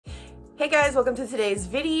Hey guys, welcome to today's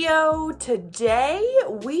video. Today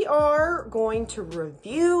we are going to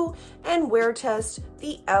review and wear test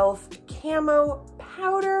the e.l.f. Camo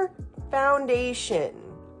Powder Foundation.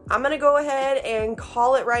 I'm gonna go ahead and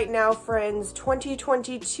call it right now, friends.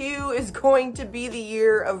 2022 is going to be the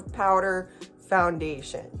year of powder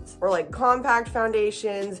foundations, or like compact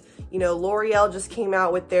foundations. You know, L'Oreal just came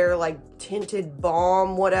out with their like tinted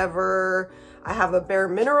balm, whatever. I have a Bare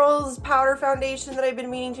Minerals powder foundation that I've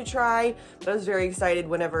been meaning to try, but I was very excited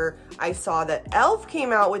whenever I saw that e.l.f.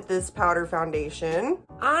 came out with this powder foundation.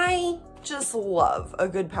 I just love a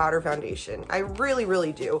good powder foundation. I really,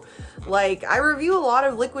 really do. Like, I review a lot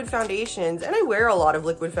of liquid foundations, and I wear a lot of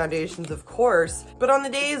liquid foundations, of course, but on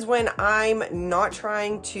the days when I'm not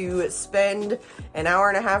trying to spend an hour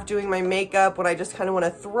and a half doing my makeup, when I just kind of want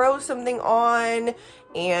to throw something on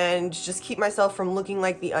and just keep myself from looking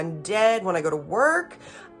like the undead when I go to work,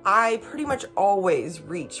 I pretty much always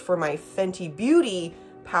reach for my Fenty Beauty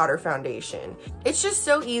powder foundation. It's just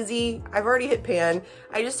so easy. I've already hit pan.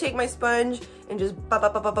 I just take my sponge and just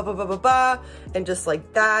and just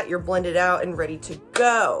like that, you're blended out and ready to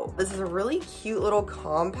go. This is a really cute little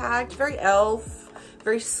compact, very e.l.f.,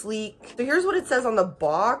 very sleek. So here's what it says on the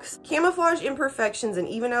box. Camouflage imperfections and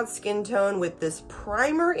even out skin tone with this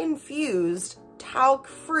primer infused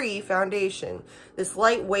talc-free foundation. This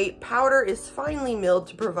lightweight powder is finely milled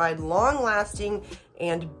to provide long-lasting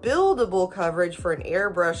and buildable coverage for an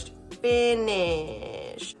airbrushed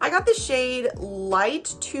finish. I got the shade Light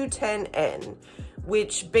 210N,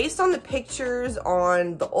 which based on the pictures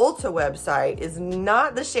on the Ulta website is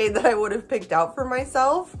not the shade that I would have picked out for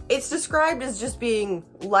myself. It's described as just being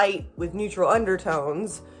light with neutral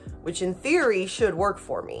undertones, which in theory should work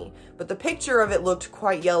for me. But the picture of it looked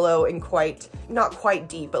quite yellow and not quite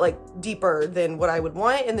deep, but like deeper than what I would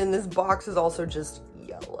want. And then this box is also just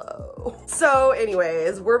yellow. So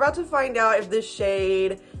anyways, we're about to find out if this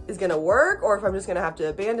shade is gonna work or if I'm just gonna have to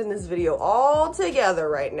abandon this video altogether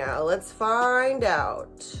right now. Let's find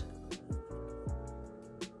out.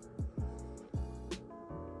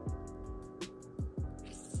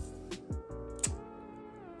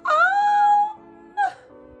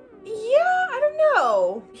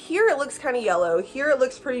 Here it looks kind of yellow. Here it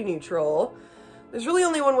looks pretty neutral. There's really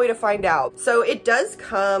only one way to find out. So it does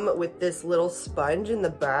come with this little sponge in the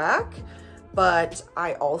back, but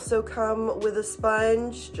I also come with a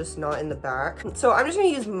sponge, just not in the back. So I'm just gonna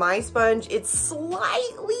use my sponge. It's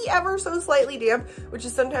slightly, ever so slightly damp, which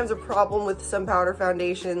is sometimes a problem with some powder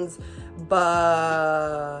foundations,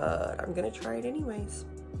 but I'm gonna try it anyways.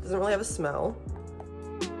 Doesn't really have a smell.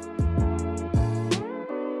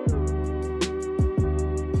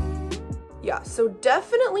 Yeah, so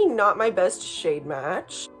definitely not my best shade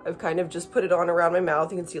match. I've kind of just put it on around my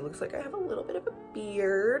mouth. You can see it looks like I have a little bit of a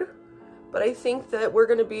beard, but I think that we're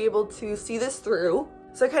gonna be able to see this through.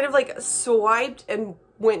 So I kind of like swiped and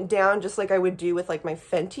went down just like I would do with like my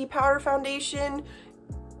Fenty powder foundation.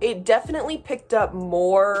 It definitely picked up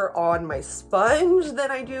more on my sponge than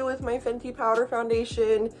I do with my Fenty powder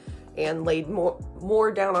foundation and laid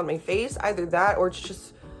more down on my face. Either that or it's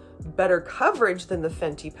just better coverage than the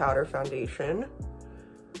Fenty powder foundation.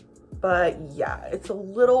 But yeah, it's a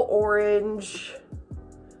little orange,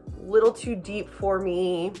 a little too deep for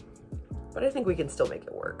me, but I think we can still make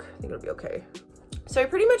it work. I think it'll be okay. So I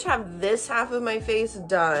pretty much have this half of my face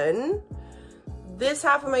done. This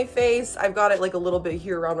half of my face, I've got it like a little bit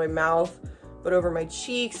here around my mouth, but over my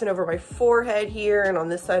cheeks and over my forehead here and on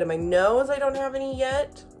this side of my nose, I don't have any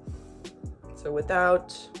yet. So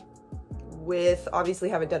obviously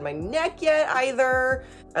haven't done my neck yet either.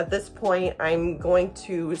 At this point, I'm going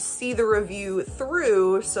to see the review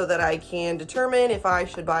through so that I can determine if I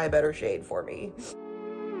should buy a better shade for me.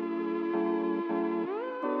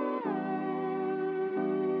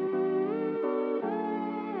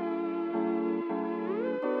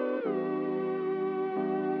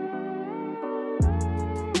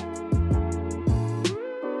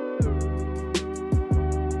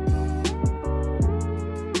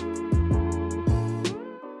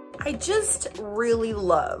 I just really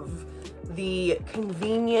love the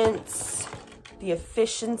convenience, the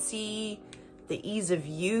efficiency, the ease of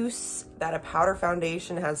use that a powder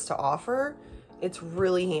foundation has to offer. It's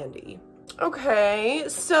really handy. Okay,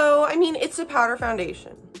 so I mean, it's a powder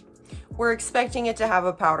foundation. We're expecting it to have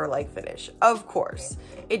a powder-like finish, of course.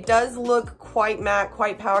 It does look quite matte,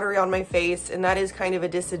 quite powdery on my face, and that is kind of a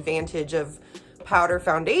disadvantage of powder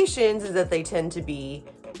foundations, is that they tend to be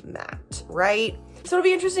matte, right? So it'll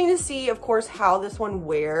be interesting to see, of course, how this one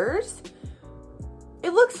wears.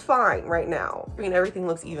 It looks fine right now. I mean, everything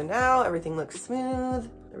looks even out, everything looks smooth,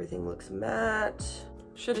 everything looks matte.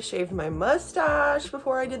 Should have shaved my mustache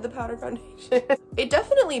before I did the powder foundation. It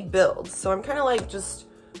definitely builds, so I'm kind of like just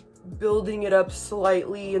building it up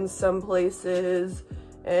slightly in some places.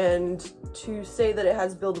 And to say that it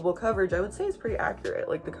has buildable coverage, I would say it's pretty accurate.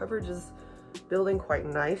 Like, the coverage is building quite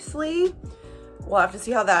nicely. We'll have to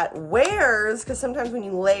see how that wears, because sometimes when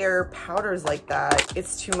you layer powders like that,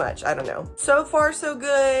 it's too much. I don't know. So far, so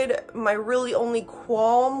good. My really only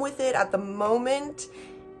qualm with it at the moment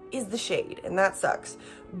is the shade, and that sucks.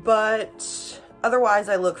 But otherwise,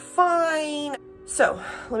 I look fine. So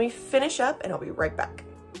let me finish up and I'll be right back.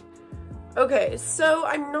 Okay, so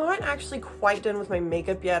I'm not actually quite done with my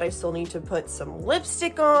makeup yet. I still need to put some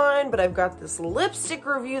lipstick on, but I've got this lipstick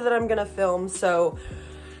review that I'm gonna film, so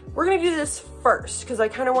we're gonna do this first because I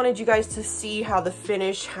kind of wanted you guys to see how the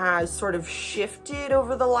finish has sort of shifted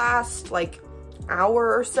over the last like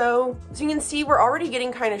hour or so. So you can see we're already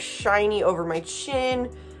getting kind of shiny over my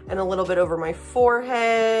chin and a little bit over my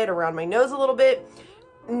forehead, around my nose a little bit.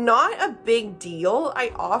 Not a big deal.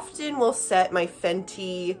 I often will set my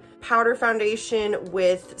Fenty powder foundation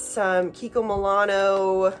with some Kiko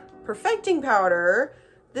Milano perfecting powder.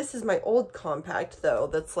 This is my old compact though,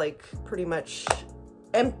 that's like pretty much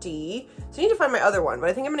empty. So I need to find my other one, but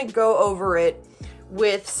I think I'm gonna go over it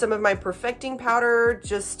with some of my perfecting powder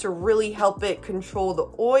just to really help it control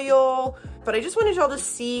the oil. But I just wanted y'all to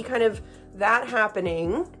see kind of that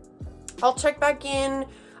happening. I'll check back in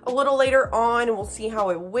a little later on and we'll see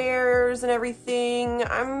how it wears and everything.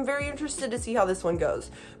 I'm very interested to see how this one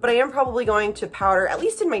goes, but I am probably going to powder, at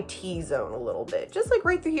least in my T-zone a little bit, just like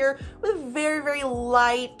right through here with a very, very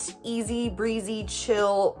light, easy, breezy,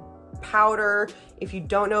 chill powder. If you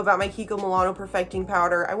don't know about my Kiko Milano perfecting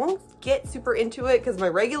powder, I won't get super into it because my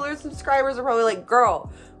regular subscribers are probably like,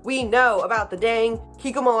 girl, we know about the dang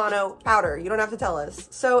Kiko Milano powder. You don't have to tell us.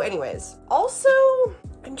 So anyways, also,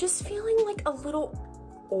 I'm just feeling like a little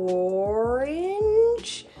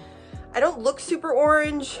orange. I don't look super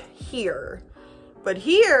orange here, but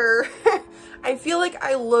here, I feel like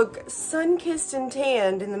I look sun-kissed and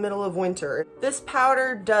tanned in the middle of winter. This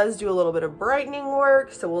powder does do a little bit of brightening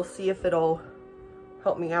work, so we'll see if it'll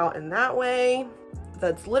help me out in that way.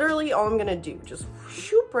 That's literally all I'm gonna do. Just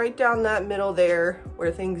shoop right down that middle there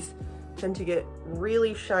where things tend to get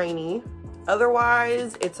really shiny.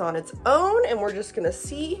 Otherwise, it's on its own and we're just gonna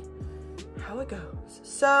see how it goes.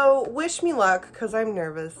 So wish me luck because I'm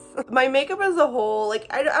nervous. My makeup as a whole, like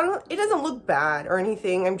I don't, it doesn't look bad or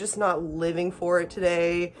anything. I'm just not living for it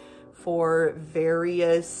today for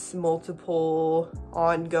various multiple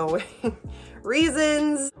ongoing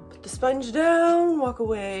reasons. Put the sponge down, walk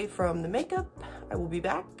away from the makeup. I will be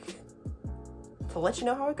back to let you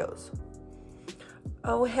know how it goes.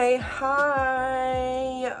 Oh, hey,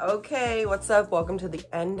 hi. Okay, what's up? Welcome to the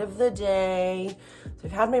end of the day. So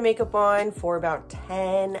I've had my makeup on for about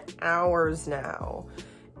 10 hours now,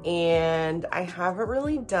 and I haven't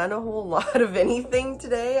really done a whole lot of anything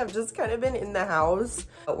today. I've just kind of been in the house,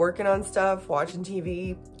 working on stuff, watching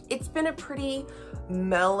TV. It's been a pretty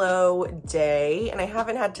mellow day, and I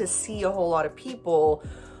haven't had to see a whole lot of people,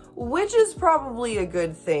 which is probably a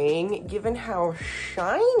good thing given how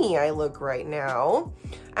shiny I look right now.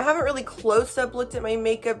 I haven't really close up looked at my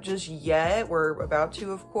makeup just yet. We're about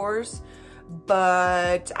to, of course.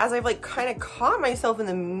 But as I've like kind of caught myself in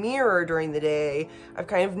the mirror during the day, I've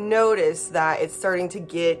kind of noticed that it's starting to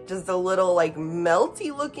get just a little like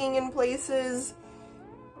melty looking in places.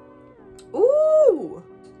 Ooh,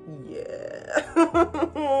 yeah.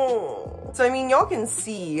 So I mean, y'all can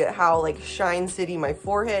see how like Shine City my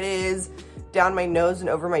forehead is, down my nose and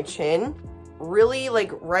over my chin. Really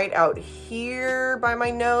like right out here by my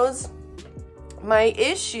nose. My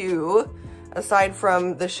issue, aside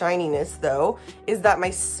from the shininess though, is that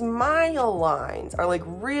my smile lines are like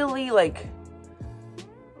really like,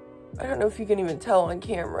 I don't know if you can even tell on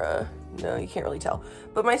camera. No, you can't really tell.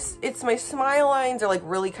 But my smile lines are like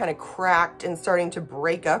really kind of cracked and starting to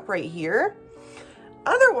break up right here.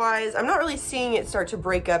 Otherwise, I'm not really seeing it start to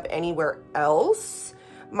break up anywhere else.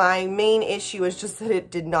 My main issue is just that it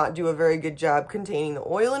did not do a very good job containing the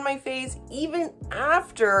oil in my face, even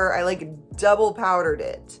after I like double powdered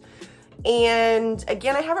it. And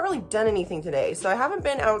again, I haven't really done anything today, so I haven't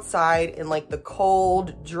been outside in like the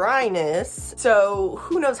cold dryness, so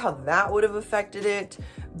who knows how that would have affected it.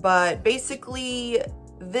 But basically,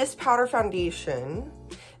 this powder foundation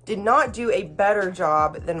did not do a better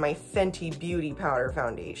job than my Fenty Beauty powder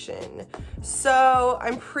foundation. So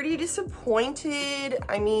I'm pretty disappointed.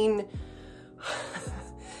 I mean,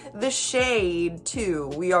 The shade too,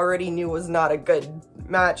 we already knew was not a good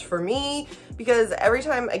match for me, because every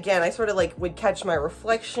time, again, I sort of like would catch my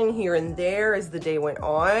reflection here and there as the day went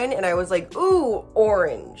on, and I was like, ooh,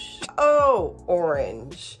 orange. Oh,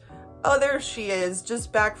 orange. Oh, there she is,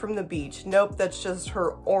 just back from the beach. Nope, that's just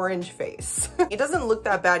her orange face. It doesn't look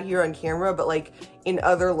that bad here on camera, but like in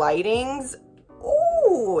other lightings,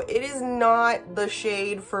 ooh, it is not the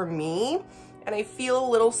shade for me. And I feel a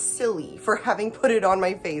little silly for having put it on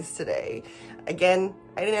my face today. Again,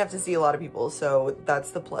 I didn't have to see a lot of people, so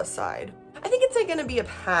that's the plus side. I think it's like gonna be a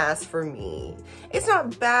pass for me. It's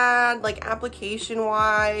not bad, like application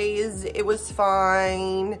wise, it was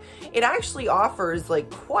fine. It actually offers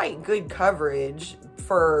like quite good coverage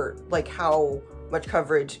for like how much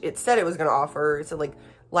coverage it said it was gonna offer. It said like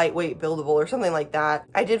lightweight, buildable, or something like that.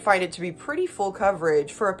 I did find it to be pretty full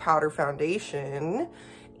coverage for a powder foundation.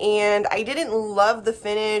 And I didn't love the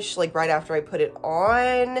finish like right after I put it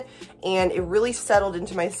on, and it really settled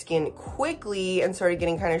into my skin quickly and started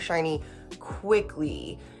getting kind of shiny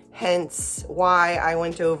quickly. Hence why I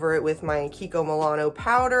went over it with my Kiko Milano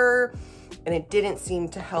powder, and it didn't seem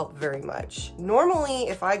to help very much. Normally,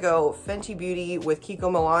 if I go Fenty Beauty with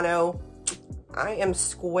Kiko Milano, I am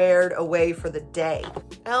squared away for the day.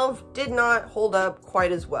 e.l.f. did not hold up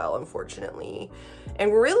quite as well, unfortunately.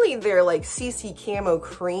 And really their like CC Camo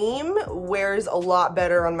cream wears a lot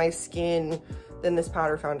better on my skin than this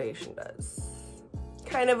powder foundation does.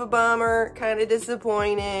 Kind of a bummer, kind of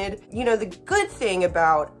disappointed. You know, the good thing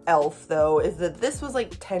about e.l.f. though is that this was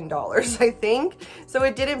like $10, I think. So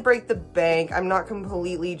it didn't break the bank. I'm not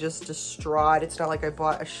completely just distraught. It's not like I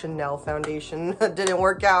bought a Chanel foundation that didn't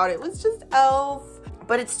work out. It was just e.l.f.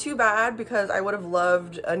 But it's too bad because I would have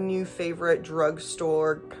loved a new favorite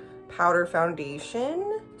drugstore powder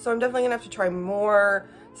foundation. So I'm definitely gonna have to try more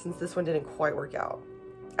since this one didn't quite work out.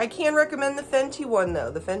 I can recommend the Fenty one though.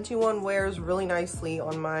 The Fenty one wears really nicely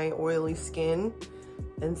on my oily skin.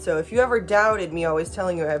 And so if you ever doubted me always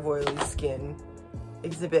telling you I have oily skin,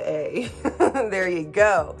 Exhibit A. There you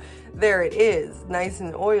go. There it is. Nice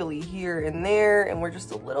and oily here and there. And we're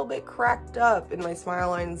just a little bit cracked up in my smile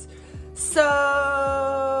lines. So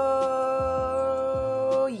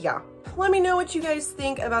yeah. Let me know what you guys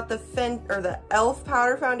think about the e.l.f.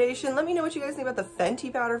 powder foundation. Let me know what you guys think about the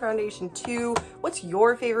Fenty powder foundation too. What's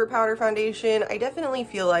your favorite powder foundation? I definitely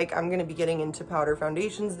feel like I'm gonna be getting into powder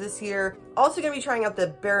foundations this year. Also gonna be trying out the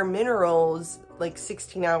Bare Minerals like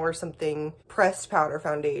 16-hour something pressed powder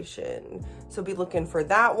foundation. So be looking for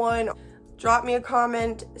that one. Drop me a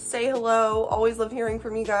comment, say hello. Always love hearing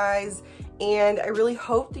from you guys. And I really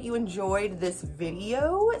hope that you enjoyed this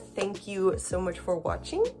video. Thank you so much for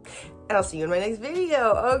watching. And I'll see you in my next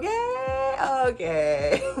video, okay?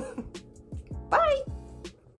 Okay. Bye.